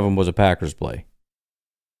single one of them was a Packers play.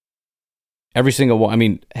 Every single one. I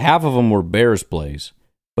mean, half of them were Bears plays,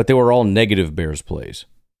 but they were all negative Bears plays.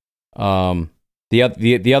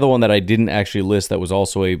 The other one that I didn't actually list that was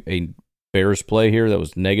also a Bears play here that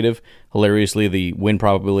was negative. Hilariously, the win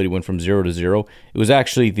probability went from 0 to 0. It was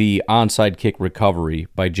actually the onside kick recovery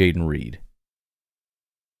by Jayden Reed.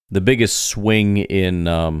 The biggest swing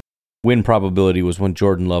in win probability was when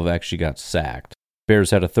Jordan Love actually got sacked.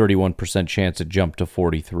 Bears had a 31% chance it jumped to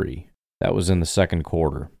 43. That was in the second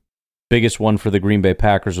quarter. Biggest one for the Green Bay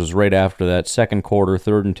Packers was right after that. Second quarter,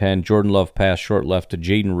 3rd and 10. Jordan Love pass short left to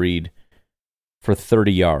Jayden Reed for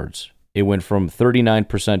 30 yards. It went from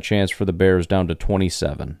 39% chance for the Bears down to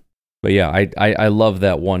 27. But yeah, I love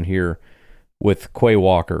that one here with Quay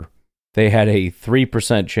Walker. They had a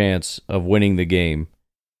 3% chance of winning the game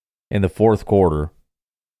in the fourth quarter,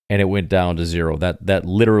 and it went down to 0. That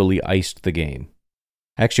literally iced the game.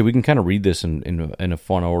 Actually, we can kind of read this in a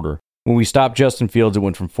fun order. When we stopped Justin Fields, it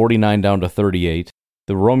went from 49 down to 38.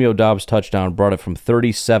 The Romeo Doubs touchdown brought it from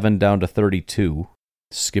 37 down to 32.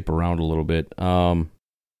 Skip around a little bit.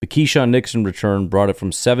 The Keyshawn Nixon return brought it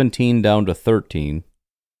from 17 down to 13.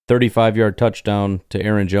 35-yard touchdown to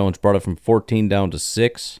Aaron Jones brought it from 14 down to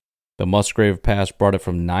 6. The Musgrave pass brought it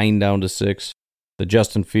from 9 down to 6. The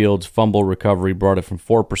Justin Fields fumble recovery brought it from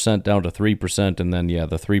 4% down to 3%. And then, the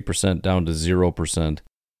 3% down to 0%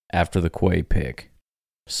 after the Quay pick.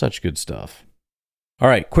 Such good stuff. All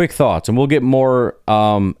right, quick thoughts, and we'll get more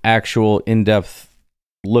actual in-depth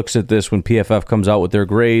looks at this when PFF comes out with their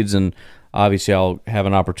grades, and obviously I'll have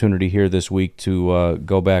an opportunity here this week to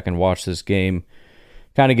go back and watch this game,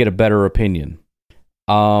 kind of get a better opinion.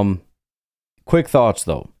 Quick thoughts,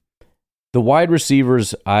 though. The wide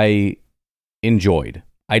receivers I enjoyed.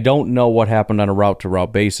 I don't know what happened on a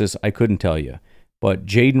route-to-route basis. I couldn't tell you. But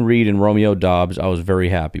Jayden Reed and Romeo Doubs I was very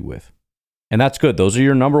happy with. And that's good. Those are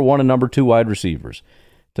your number 1 and number 2 wide receivers.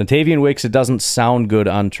 Dontavian Wicks, it doesn't sound good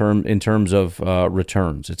in terms of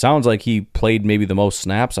returns. It sounds like he played maybe the most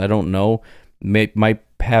snaps. I don't know. Might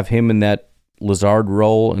have him in that Lazard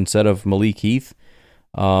role instead of Malik Heath.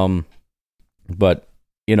 But,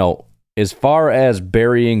 as far as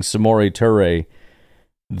burying Samori Toure,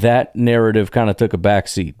 that narrative kind of took a back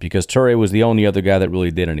seat because Toure was the only other guy that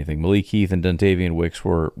really did anything. Malik Heath and Dontavian Wicks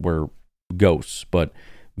were ghosts, but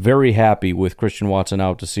very happy with Christian Watson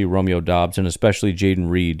out to see Romeo Doubs and especially Jayden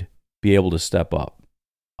Reed be able to step up.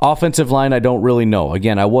 Offensive line, I don't really know.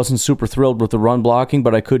 Again, I wasn't super thrilled with the run blocking,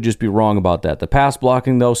 but I could just be wrong about that. The pass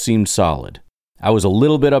blocking, though, seemed solid. I was a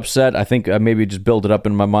little bit upset. I think I maybe just built it up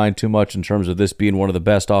in my mind too much in terms of this being one of the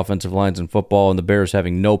best offensive lines in football and the Bears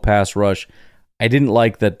having no pass rush. I didn't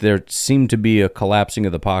like that there seemed to be a collapsing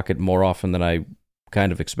of the pocket more often than I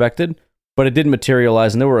kind of expected, but it didn't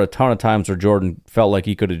materialize, and there were a ton of times where Jordan felt like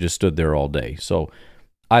he could have just stood there all day. So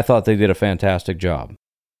I thought they did a fantastic job.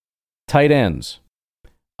 Tight ends.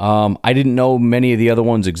 I didn't know many of the other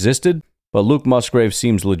ones existed, but Luke Musgrave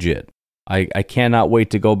seems legit. I cannot wait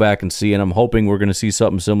to go back and see, and I'm hoping we're going to see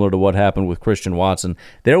something similar to what happened with Christian Watson.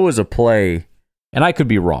 There was a play, and I could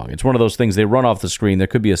be wrong. It's one of those things, they run off the screen. There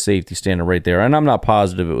could be a safety standing right there, and I'm not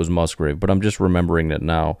positive it was Musgrave, but I'm just remembering it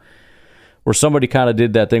now, where somebody kind of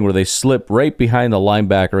did that thing where they slip right behind the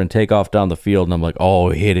linebacker and take off down the field, and I'm like,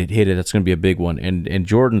 oh, hit it, that's going to be a big one. And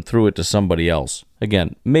Jordan threw it to somebody else.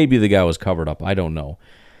 Again, maybe the guy was covered up. I don't know.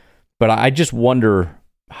 But I just wonder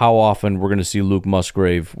how often we're going to see Luke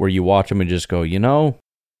Musgrave where you watch him and just go,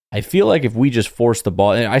 I feel like if we just force the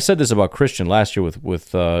ball, and I said this about Christian last year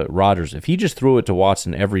with Rodgers, if he just threw it to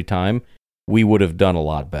Watson every time, we would have done a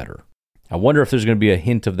lot better. I wonder if there's going to be a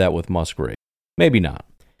hint of that with Musgrave. Maybe not.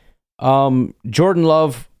 Jordan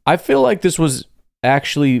Love, I feel like this was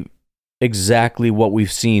actually exactly what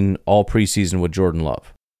we've seen all preseason with Jordan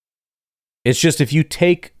Love. It's just if you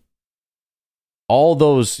take all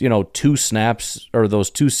those, 2 snaps or those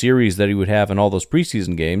 2 series that he would have in all those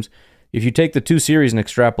preseason games, if you take the 2 series and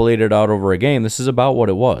extrapolate it out over a game, this is about what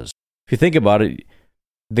it was. If you think about it,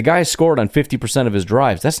 the guy scored on 50% of his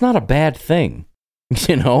drives. That's not a bad thing.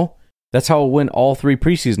 That's how it went all 3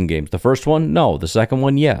 preseason games. The first one, no. The second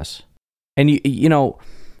one, yes. And,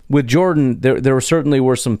 with Jordan, there certainly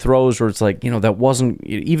were some throws where it's like, that wasn't,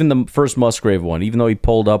 even the first Musgrave one, even though he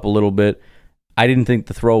pulled up a little bit, I didn't think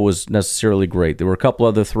the throw was necessarily great. There were a couple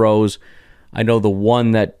other throws. I know the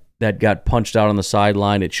one that got punched out on the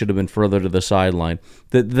sideline, it should have been further to the sideline.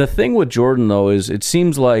 The thing with Jordan, though, is it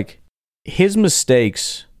seems like his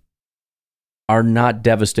mistakes are not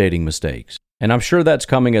devastating mistakes. And I'm sure that's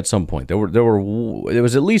coming at some point. There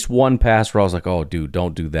was at least one pass where I was like, oh, dude,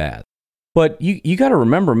 don't do that. But you got to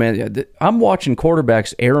remember, man, I'm watching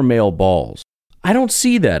quarterbacks airmail balls. I don't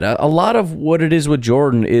see that. A lot of what it is with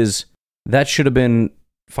Jordan is that should have been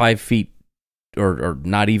 5 feet or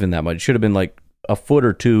not even that much. It should have been like a foot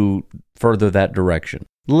or 2 further that direction.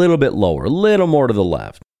 A little bit lower, a little more to the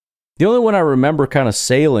left. The only one I remember kind of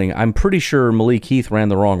sailing, I'm pretty sure Malik Heath ran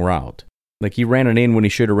the wrong route. Like he ran it in when he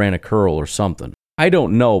should have ran a curl or something. I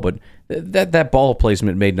don't know, but that ball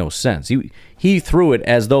placement made no sense. He threw it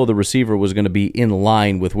as though the receiver was going to be in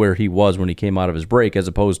line with where he was when he came out of his break, as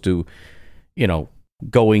opposed to,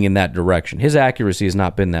 going in that direction. His accuracy has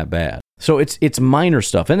not been that bad. So it's minor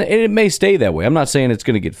stuff, and it may stay that way. I'm not saying it's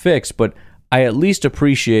going to get fixed, but I at least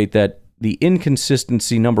appreciate that the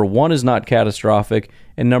inconsistency, number 1, is not catastrophic,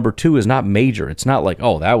 and number 2 is not major. It's not like,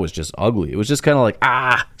 oh, that was just ugly. It was just kind of like,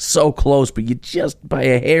 so close, but you just by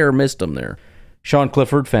a hair missed him there. Sean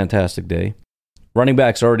Clifford, fantastic day. Running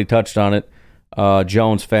backs, already touched on it.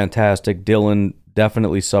 Jones, fantastic. Dillon,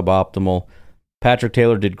 definitely suboptimal. Patrick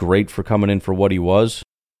Taylor did great for coming in for what he was.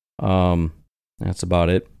 That's about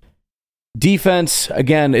it. Defense,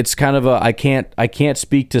 again, it's kind of I can't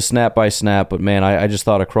speak to snap by snap, but man, I just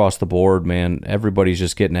thought across the board, man, everybody's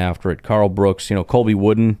just getting after it. Carl Brooks, Colby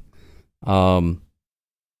Wooden,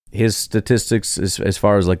 his statistics as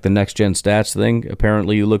far as like the next gen stats thing,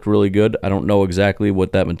 apparently he looked really good. I don't know exactly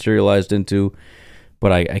what that materialized into,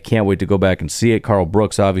 but I can't wait to go back and see it. Carl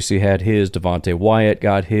Brooks obviously had his. Devontae Wyatt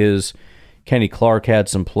got his. Kenny Clark had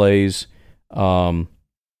some plays. We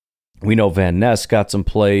know Van Ness got some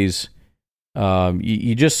plays.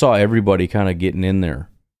 You just saw everybody kind of getting in there,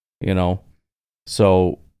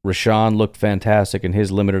 So Rashawn looked fantastic in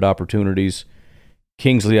his limited opportunities.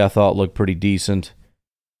 Kingsley, I thought, looked pretty decent.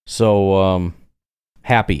 So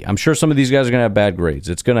happy. I'm sure some of these guys are going to have bad grades.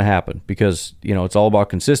 It's going to happen because, it's all about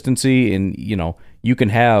consistency, and, you can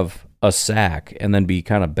have a sack and then be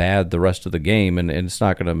kind of bad the rest of the game, and it's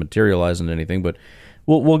not going to materialize into anything, but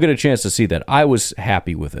we'll get a chance to see that. I was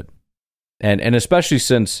happy with it. And especially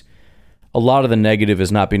since a lot of the negative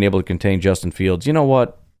is not being able to contain Justin Fields. You know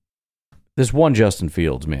what? There's one Justin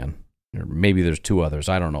Fields, man. Or maybe there's 2 others.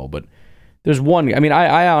 I don't know. But there's one. I mean,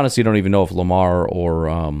 I honestly don't even know if Lamar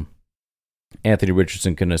or Anthony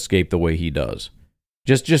Richardson can escape the way he does.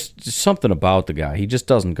 Just something about the guy. He just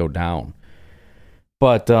doesn't go down.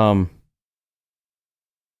 But, I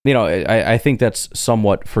think that's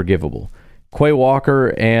somewhat forgivable. Quay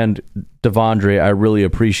Walker and Devondre, I really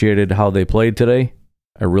appreciated how they played today.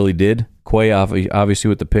 I really did. Quay, obviously,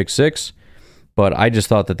 with the pick 6, but I just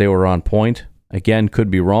thought that they were on point. Again,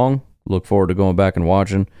 could be wrong. Look forward to going back and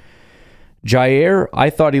watching. Jair, I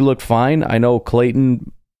thought he looked fine. I know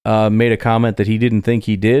Clayton made a comment that he didn't think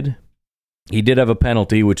he did. He did have a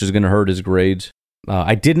penalty, which is going to hurt his grades.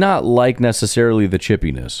 I did not like necessarily the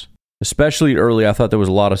chippiness, especially early. I thought there was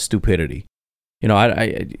a lot of stupidity. You know,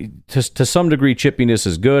 to some degree, chippiness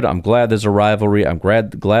is good. I'm glad there's a rivalry. I'm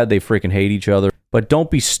glad they freaking hate each other. But don't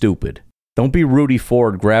be stupid. Don't be Rudy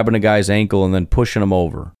Ford grabbing a guy's ankle and then pushing him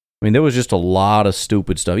over. I mean, there was just a lot of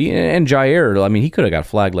stupid stuff. And Jair, I mean, he could have got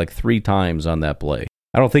flagged like 3 times on that play.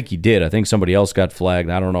 I don't think he did. I think somebody else got flagged.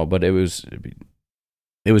 I don't know. But it was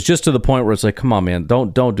just to the point where it's like, come on, man,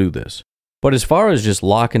 don't do this. But as far as just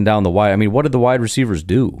locking down the wide, I mean, what did the wide receivers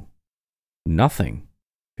do? Nothing.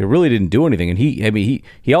 He really didn't do anything. And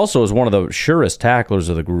he also is one of the surest tacklers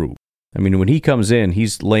of the group. I mean, when he comes in,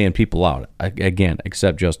 he's laying people out, again,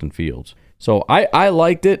 except Justin Fields. So I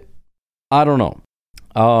liked it. I don't know.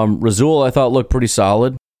 Rasul, I thought, looked pretty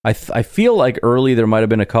solid. I feel like early there might have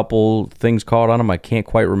been a couple things caught on him. I can't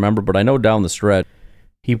quite remember, but I know down the stretch,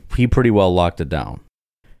 he pretty well locked it down.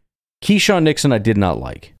 Keyshawn Nixon, I did not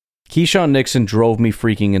like. Keyshawn Nixon drove me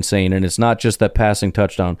freaking insane, and it's not just that passing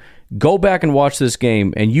touchdown. Go back and watch this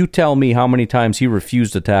game, and you tell me how many times he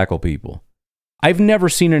refused to tackle people. I've never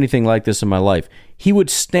seen anything like this in my life. He would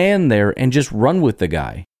stand there and just run with the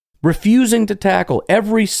guy, refusing to tackle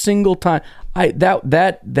every single time.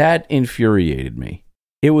 That infuriated me.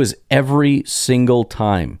 It was every single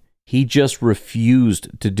time. He just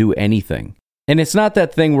refused to do anything. And it's not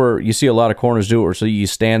that thing where you see a lot of corners do it, or so you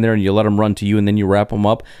stand there and you let him run to you and then you wrap him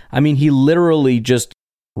up. I mean, he literally just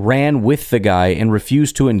ran with the guy and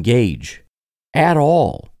refused to engage at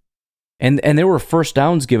all. And there were first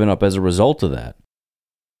downs given up as a result of that.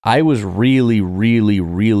 I was really, really,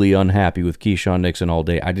 really unhappy with Keyshawn Nixon all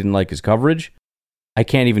day. I didn't like his coverage. I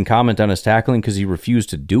can't even comment on his tackling because he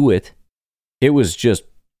refused to do it. It was just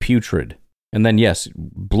putrid. And then, yes,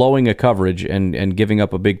 blowing a coverage and giving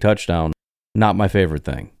up a big touchdown, not my favorite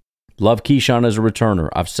thing. Love Keyshawn as a returner.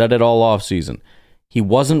 I've said it all offseason. He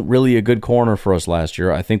wasn't really a good corner for us last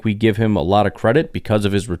year. I think we give him a lot of credit because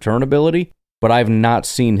of his return ability, but I've not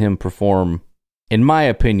seen him perform, in my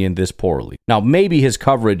opinion, this poorly. Now, maybe his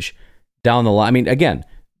coverage down the line, I mean, again,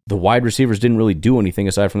 the wide receivers didn't really do anything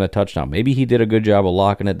aside from that touchdown. Maybe he did a good job of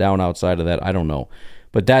locking it down outside of that. I don't know.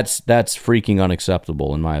 But that's freaking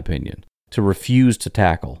unacceptable, in my opinion, to refuse to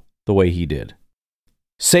tackle the way he did.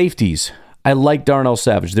 Safeties. I like Darnell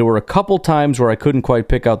Savage. There were a couple times where I couldn't quite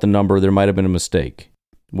pick out the number. There might have been a mistake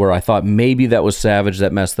where I thought maybe that was Savage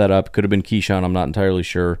that messed that up. Could have been Keyshawn. I'm not entirely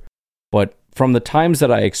sure. But from the times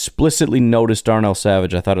that I explicitly noticed Darnell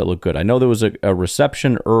Savage, I thought it looked good. I know there was a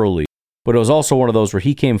reception early, but it was also one of those where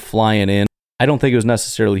he came flying in. I don't think it was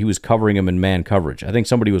necessarily he was covering him in man coverage. I think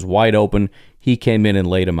somebody was wide open. He came in and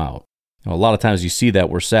laid him out. Now, a lot of times you see that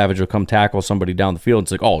where Savage will come tackle somebody down the field.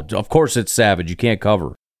 It's like, oh, of course it's Savage. You can't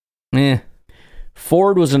cover.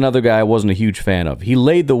 Ford was another guy I wasn't a huge fan of. He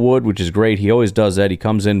laid the wood, which is great. He always does that. He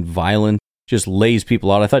comes in violent, just lays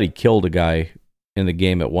people out. I thought he killed a guy in the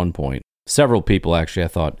game at one point. Several people, actually, I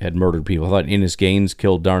thought had murdered people. I thought Innis Gaines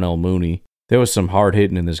killed Darnell Mooney. There was some hard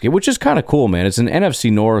hitting in this game, which is kind of cool, man. It's an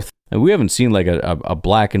NFC North, and we haven't seen like a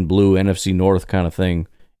black and blue NFC North kind of thing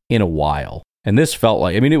in a while. And this felt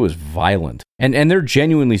like, I mean, it was violent. And there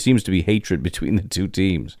genuinely seems to be hatred between the two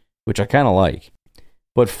teams, which I kind of like.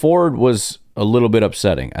 But Ford was a little bit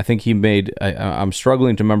upsetting. I think he made, I'm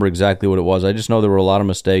struggling to remember exactly what it was. I just know there were a lot of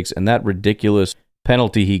mistakes, and that ridiculous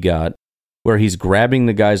penalty he got where he's grabbing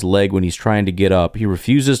the guy's leg when he's trying to get up. He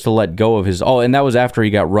refuses to let go of his, and that was after he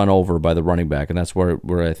got run over by the running back, and that's where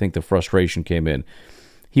I think the frustration came in.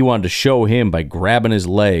 He wanted to show him by grabbing his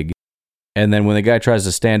leg, and then when the guy tries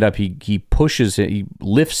to stand up, he pushes it, he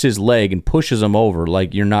lifts his leg and pushes him over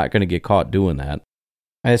like you're not going to get caught doing that.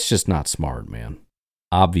 It's just not smart, man.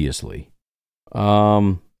 Obviously.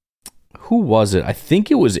 Who was it? I think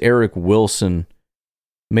it was Eric Wilson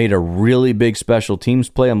made a really big special teams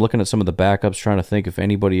play. I'm looking at some of the backups trying to think if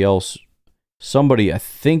anybody else, somebody, I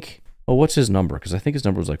think, what's his number? Because I think his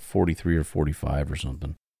number was like 43 or 45 or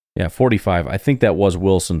something. Yeah, 45. I think that was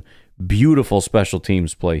Wilson. Beautiful special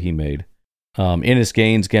teams play he made. Innis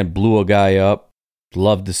Gaines, again, blew a guy up.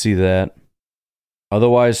 Love to see that.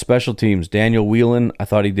 Otherwise, special teams. Daniel Whelan, I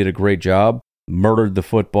thought he did a great job. Murdered the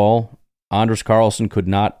football. Anders Carlson could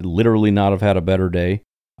literally not have had a better day.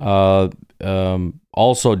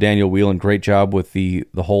 Also, Daniel Whelan, great job with the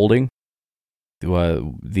holding. I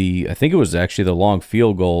think it was actually the long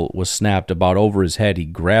field goal was snapped about over his head. He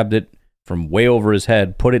grabbed it from way over his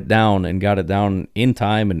head, put it down, and got it down in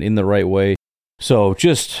time and in the right way. So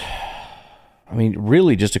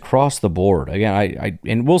really just across the board. Again,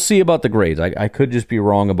 and we'll see about the grades. I could just be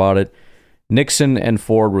wrong about it. Nixon and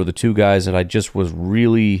Ford were the two guys that I just was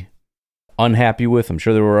really unhappy with. I'm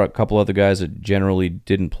sure there were a couple other guys that generally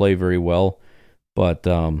didn't play very well, but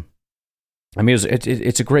I mean,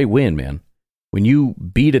 it's a great win, man. When you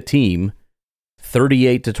beat a team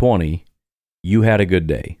 38-20, you had a good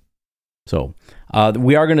day. So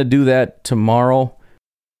we are going to do that tomorrow.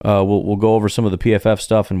 We'll go over some of the PFF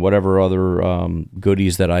stuff and whatever other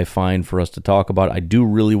goodies that I find for us to talk about. I do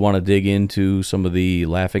really want to dig into some of the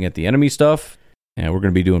laughing at the enemy stuff, and we're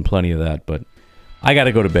going to be doing plenty of that. But I got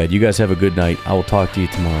to go to bed. You guys have a good night. I will talk to you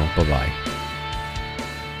tomorrow. Bye-bye.